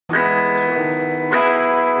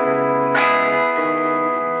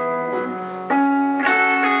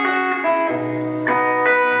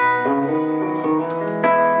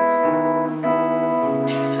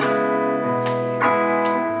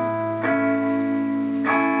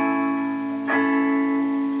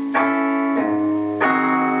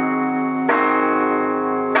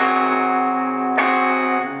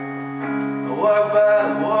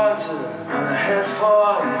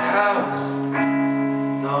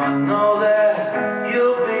I know that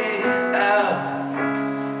you'll be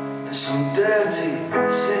out in some dirty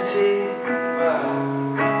city bar.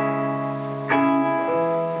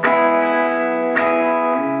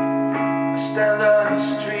 I stand on your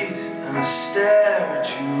street and I stare at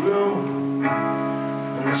your room,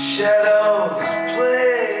 and the shadows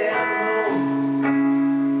play and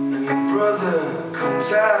move, and your brother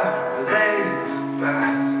comes out with a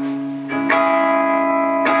bat,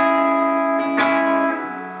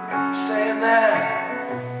 saying that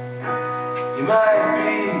you might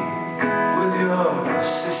be with your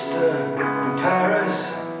sister in Paris,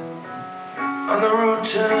 on the route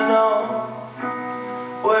to no,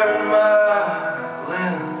 wearing my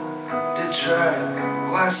Detroit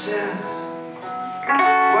glasses,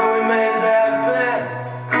 where we made that bet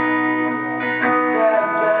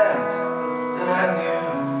that I knew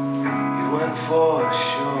you went for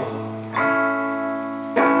sure,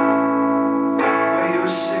 where you were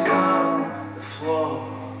sick on the floor.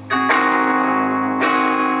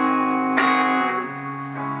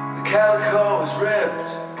 The calico was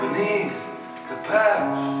ripped beneath the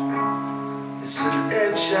patch. It's an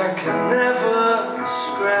itch I can never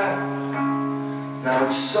scratch. Now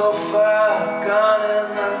it's so far gone in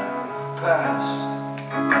the past.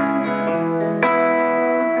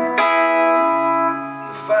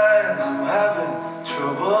 The fines I'm having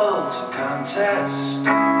trouble to contest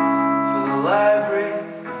for the library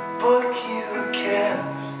book you kept,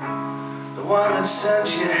 the one that sent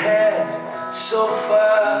your head so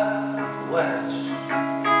far west.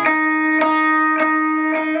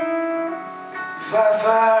 Far,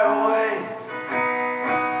 far away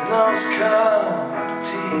in those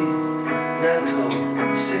continental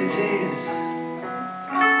cities,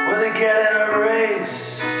 where they get in a race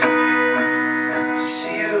to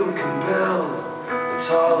see who can build the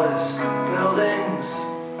tallest buildings,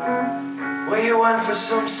 where you went for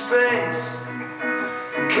some space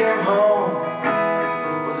and came home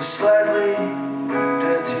with a slightly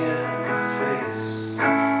dirtier face,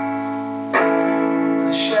 and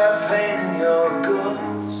the champagne in your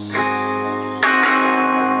goods.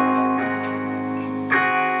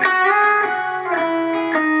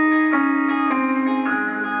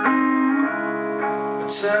 I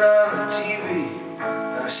turn on the TV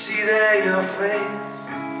and I see there your face,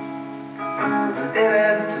 and in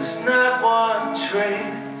it there's not one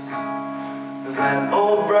trace of that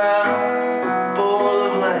old brown bowl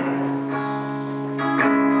of lace.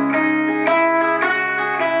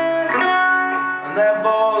 And that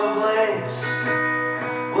bowl of lace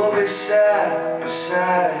will be sat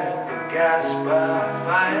beside the gas bar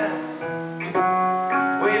fire,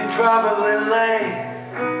 where you'd probably lay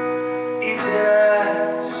eating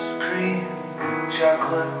ice cream,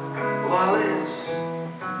 chocolate lollies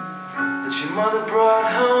that your mother brought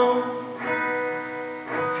home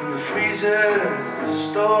from the freezer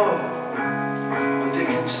store on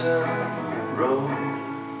Dickinson Road.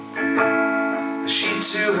 She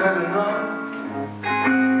too had enough.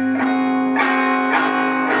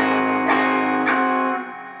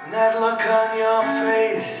 And that look on your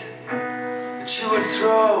face that you would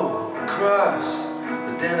throw across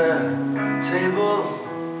the dinner table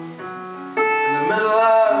in the middle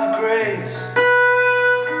of grace,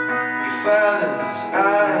 your father's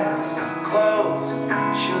eyes closed,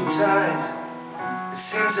 shut tight. It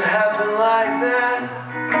seems to happen like that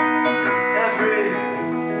every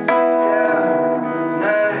damn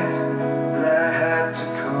night that I had to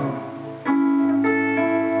come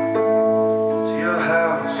to your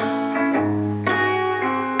house.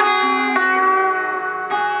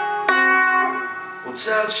 Well,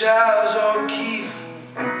 tell Charles O'Keefe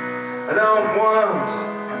I don't want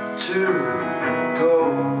to go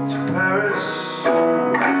to Paris.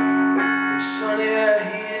 It's sunnier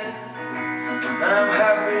here, and I'm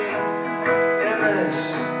happy in this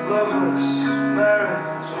loveless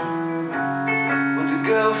marriage with the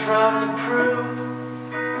girl from the Peru,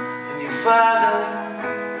 and your father,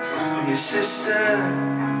 and your sister,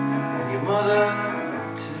 and your mother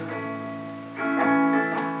too.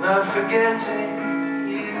 Not forgetting